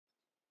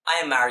I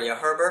am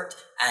Herbert,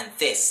 and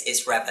this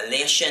is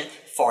Revelation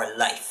for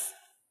Life.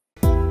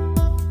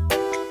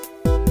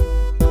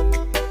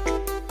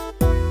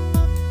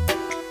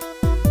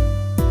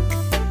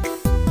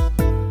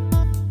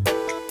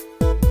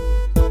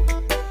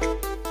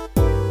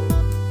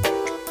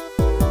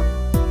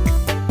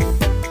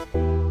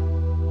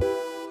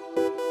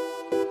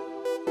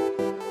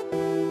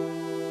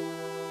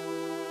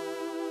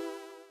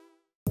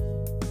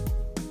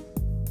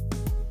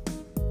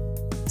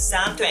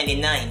 Psalm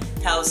 29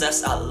 tells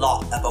us a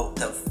lot about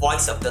the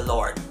voice of the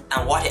Lord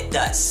and what it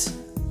does.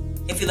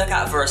 If you look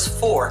at verse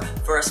 4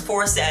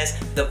 says,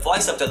 "The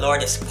voice of the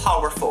Lord is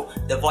powerful.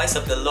 The voice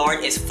of the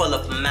Lord is full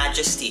of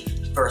majesty."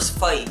 Verse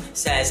 5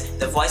 says,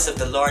 "The voice of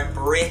the Lord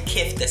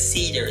breaketh the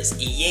cedars.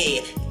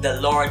 Yea,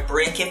 the Lord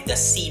breaketh the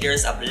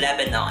cedars of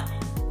Lebanon."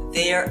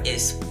 There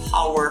is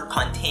power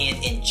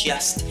contained in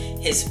just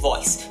His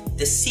voice.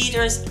 The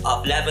cedars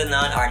of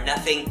Lebanon are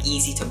nothing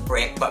easy to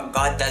break, but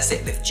God does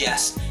it with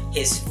just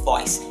His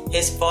voice.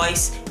 His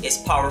voice is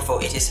powerful.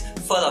 It is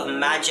full of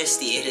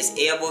majesty. It is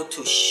able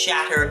to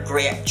shatter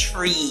great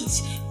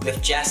trees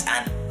with just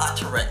an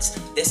utterance.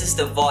 This is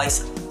the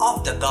voice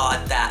of the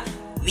God that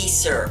we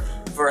serve.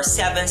 Verse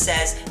 7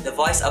 says, "The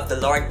voice of the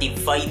Lord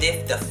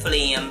divideth the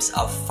flames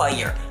of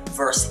fire."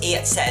 Verse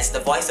 8 says,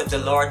 "The voice of the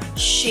Lord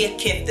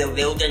shaketh the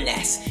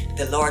wilderness.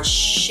 The Lord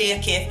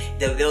shaketh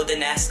the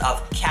wilderness of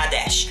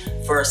Kadesh."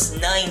 Verse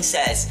 9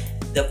 says,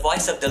 "The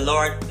voice of the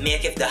Lord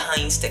maketh the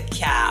hinds to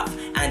calve,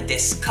 and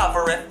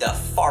discovereth the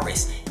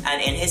forest.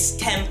 And in His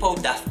temple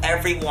doth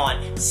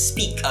everyone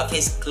speak of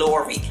His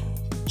glory."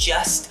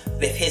 Just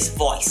with His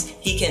voice,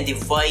 He can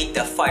divide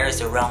the fires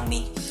around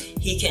me.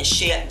 He can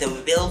shake the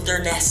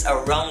wilderness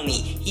around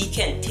me. He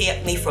can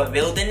take me from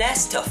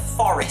wilderness to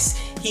forest.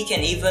 He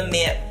can even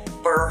make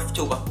birth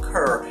to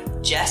occur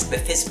just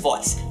with His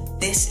voice.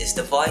 This is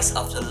the voice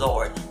of the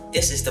Lord.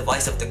 This is the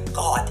voice of the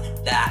God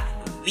that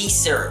we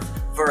serve.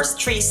 Verse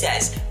 3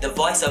 says, "The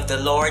voice of the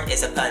Lord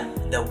is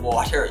upon the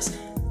waters.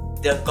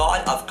 The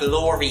God of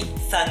glory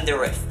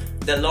thundereth.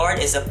 The Lord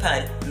is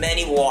upon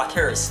many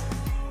waters."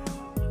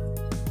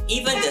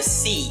 Even the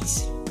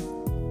seas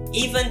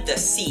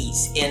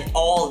in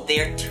all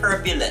their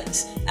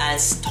turbulence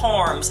and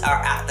storms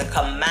are at the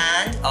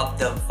command of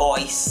the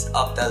voice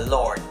of the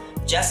Lord.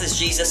 Just as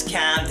Jesus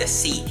calmed the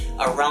sea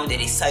around the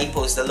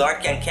disciples, the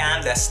Lord can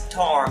calm the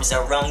storms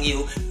around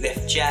you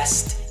with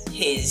just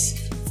His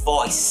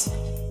voice.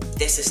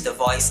 This is the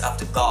voice of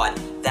the God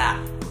that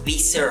we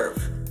serve.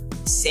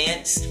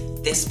 Saints,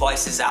 this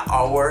voice is at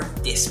our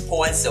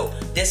disposal.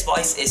 This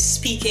voice is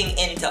speaking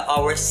into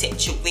our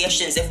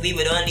situations. If we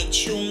would only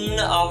tune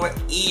our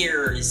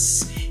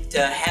ears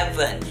to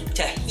heaven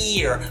to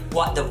hear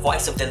what the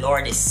voice of the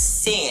Lord is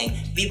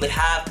saying, we would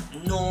have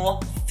no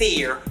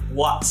fear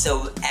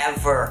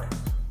whatsoever.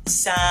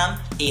 Psalm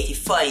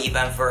 85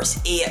 and verse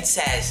 8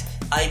 says,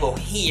 "I will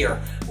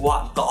hear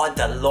what God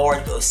the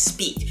Lord will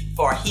speak,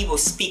 for He will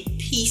speak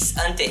peace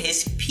unto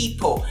His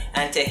people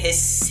and to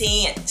His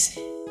saints."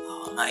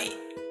 Oh my,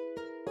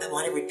 I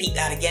want to repeat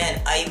that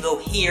again. "I will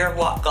hear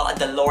what God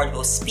the Lord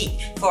will speak,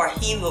 for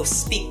He will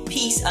speak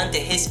peace unto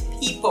His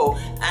people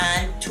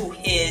and to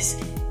His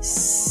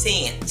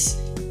saints.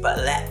 But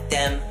let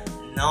them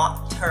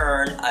not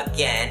turn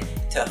again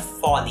to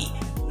folly."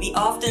 We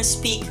often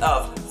speak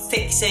of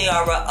fixing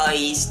our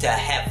eyes to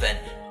heaven,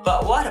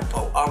 but what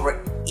about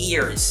our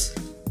ears?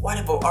 What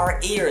about our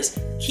ears?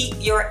 Keep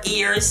your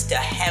ears to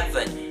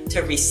heaven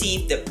to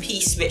receive the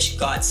peace which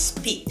God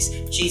speaks.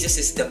 Jesus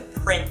is the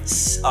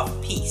Prince of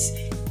Peace.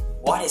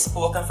 What is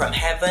spoken from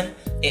heaven,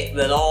 it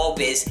will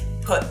always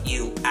put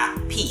you at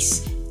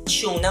peace.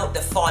 Tune out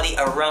the folly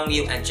around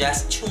you and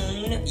just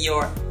tune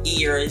your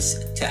ears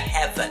to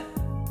heaven.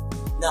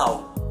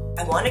 Now,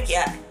 I want to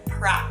get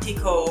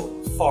practical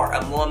for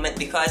a moment,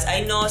 because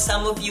I know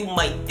some of you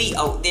might be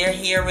out there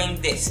hearing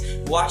this,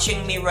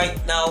 watching me right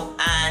now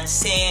and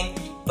saying,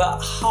 "But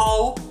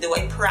how do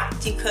I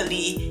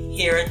practically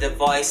hear the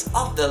voice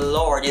of the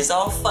Lord? It's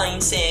all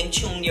fine saying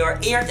tune your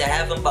ear to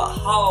heaven, but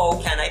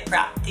how can I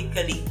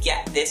practically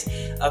get this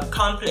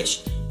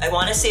accomplished?" I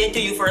want to say to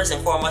you first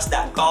and foremost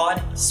that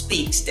God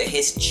speaks to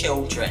His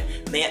children.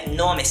 Make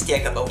no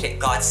mistake about it,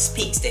 God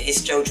speaks to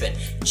His children.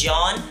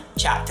 John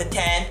chapter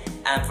 10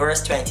 and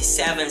verse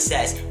 27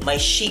 says, "My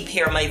sheep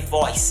hear my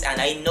voice,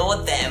 and I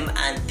know them,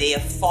 and they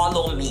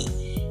follow me."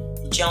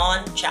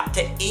 John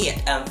chapter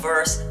 8 and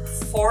verse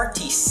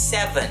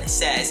 47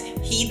 says,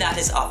 "He that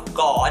is of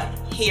God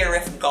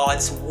heareth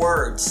God's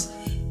words.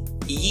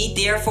 Ye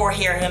therefore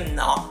hear him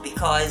not,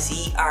 because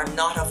ye are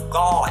not of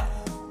God.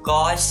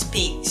 God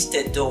speaks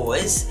to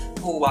those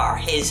who are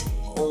His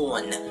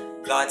own."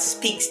 God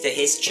speaks to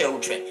His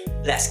children.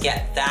 Let's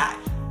get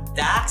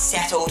that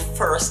settled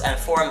first and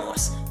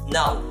foremost.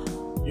 Now,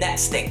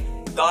 next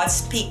thing, God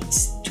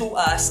speaks to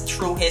us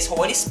through His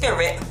Holy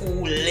Spirit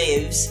who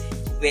lives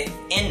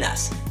within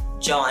us.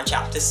 John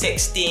chapter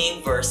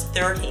 16 verse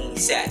 13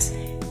 says,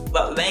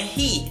 "But when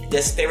He,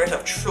 the Spirit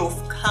of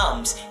truth,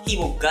 comes, He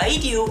will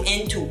guide you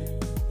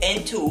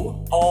into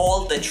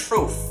all the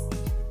truth."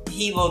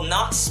 He will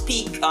not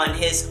speak on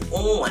his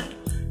own.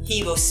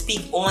 He will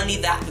speak only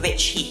that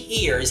which he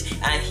hears,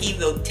 and he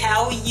will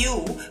tell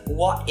you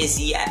what is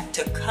yet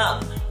to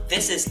come.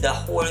 This is the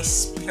Holy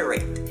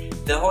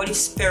Spirit. The Holy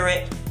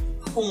Spirit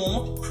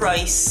whom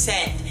Christ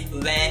sent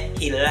when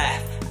he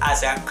left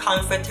as a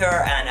comforter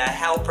and a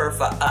helper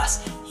for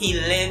us. He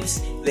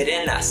lives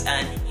within us,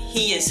 and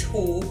he is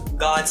who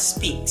God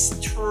speaks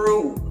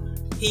through.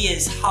 He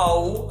is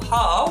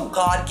how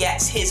God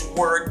gets his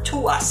word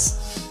to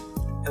us.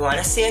 I want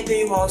to say to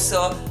you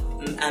also,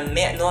 and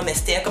make no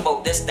mistake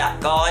about this,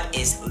 that God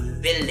is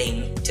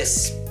willing to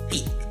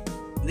speak.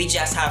 We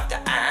just have to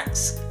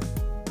ask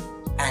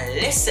and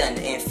listen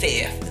in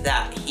faith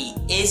that he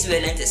is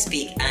willing to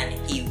speak, and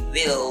he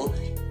will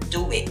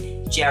do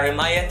it.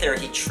 Jeremiah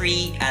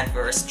 33 and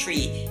verse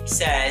 3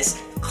 says,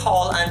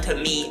 "Call unto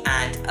me,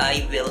 and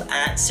I will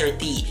answer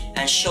thee,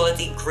 and show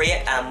thee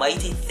great and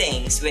mighty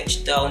things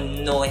which thou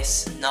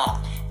knowest not."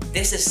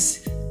 This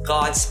is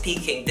God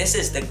speaking. This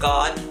is the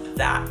God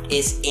that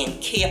is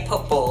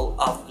incapable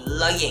of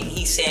lying.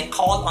 He's saying,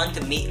 "Call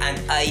unto me, and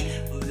I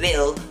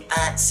will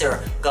answer."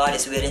 God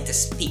is willing to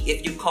speak.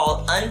 If you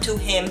call unto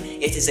him,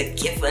 it is a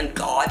given.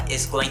 God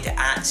is going to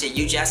answer.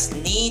 You just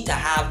need to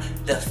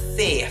have the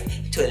faith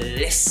to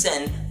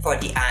listen for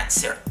the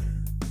answer.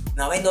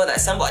 Now I know that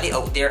somebody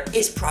out there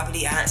is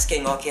probably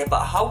asking, okay,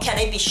 but how can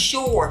I be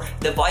sure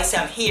the voice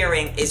I'm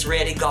hearing is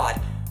really God?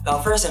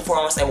 Well, first and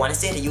foremost, I want to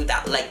say to you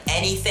that like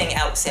anything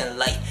else in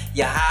life,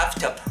 you have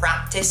to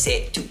practice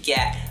it to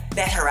get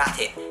better at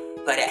it.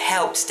 But it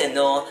helps to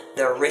know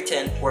the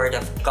written word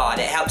of God.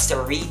 It helps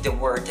to read the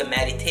word, to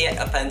meditate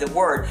upon the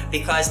word,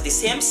 because the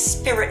same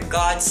spirit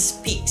God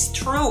speaks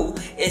through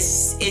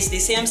is the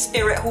same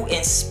spirit who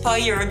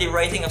inspired the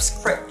writing of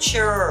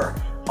scripture.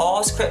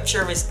 All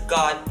scripture is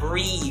God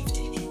breathed.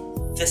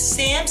 The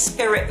same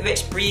spirit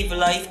which breathed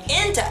life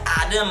into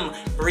Adam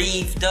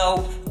breathed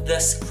out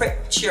the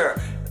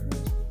scripture.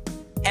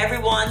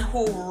 Everyone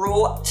who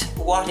wrote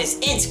what is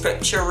in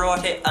scripture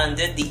wrote it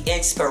under the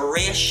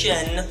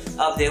inspiration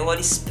of the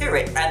Holy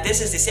Spirit. And this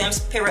is the same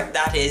spirit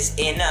that is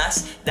in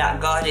us, that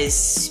God is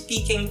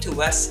speaking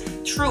to us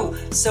through.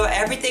 So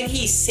everything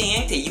he's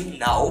saying to you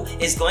now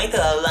is going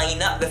to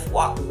line up with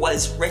what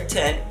was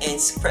written in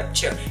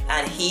scripture,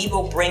 and he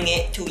will bring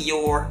it to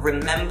your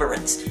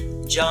remembrance.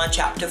 John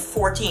chapter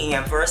 14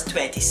 and verse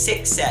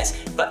 26 says,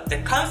 "But the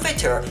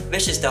Comforter,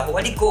 which is the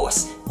Holy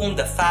Ghost, whom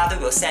the Father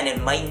will send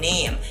in my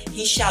name,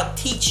 he shall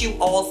teach you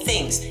all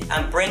things,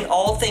 and bring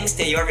all things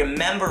to your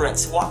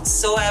remembrance,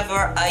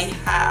 whatsoever I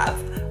have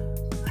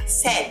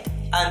said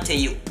unto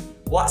you."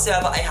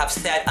 Whatsoever I have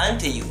said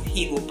unto you,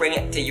 he will bring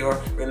it to your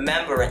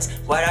remembrance.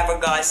 Whatever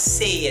God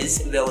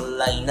says will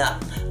line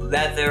up.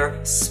 Whether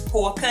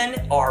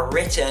spoken or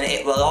written,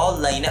 it will all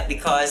line up,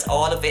 because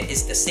all of it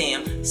is the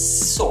same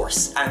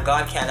source, and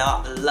God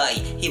cannot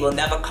lie. He will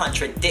never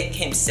contradict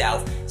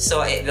himself,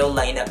 so it will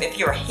line up. If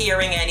you're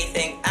hearing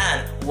anything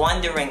and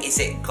wondering, is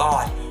it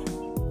God?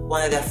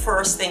 One of the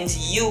first things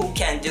you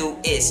can do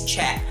is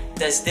check,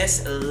 does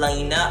this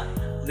line up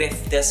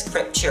with the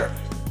scripture?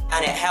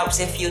 And it helps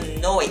if you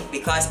know it,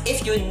 because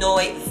if you know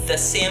it, the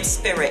same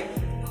spirit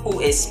who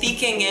is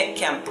speaking it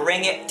can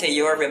bring it to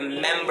your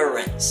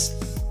remembrance.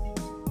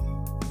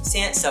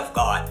 Saints of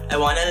God, I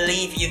want to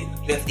leave you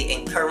with the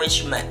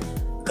encouragement.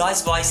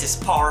 God's voice is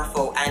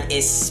powerful and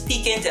is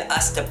speaking to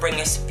us to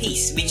bring us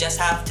peace. We just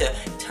have to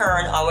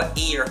turn our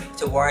ear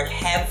toward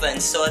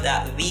heaven so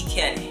that we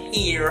can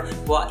hear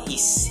what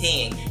he's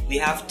saying. We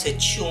have to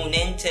tune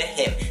into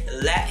him.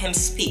 Let him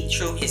speak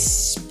through his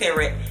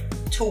spirit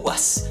to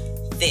us.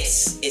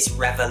 This is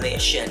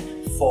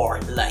revelation for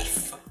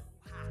life.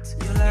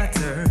 Your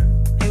letter.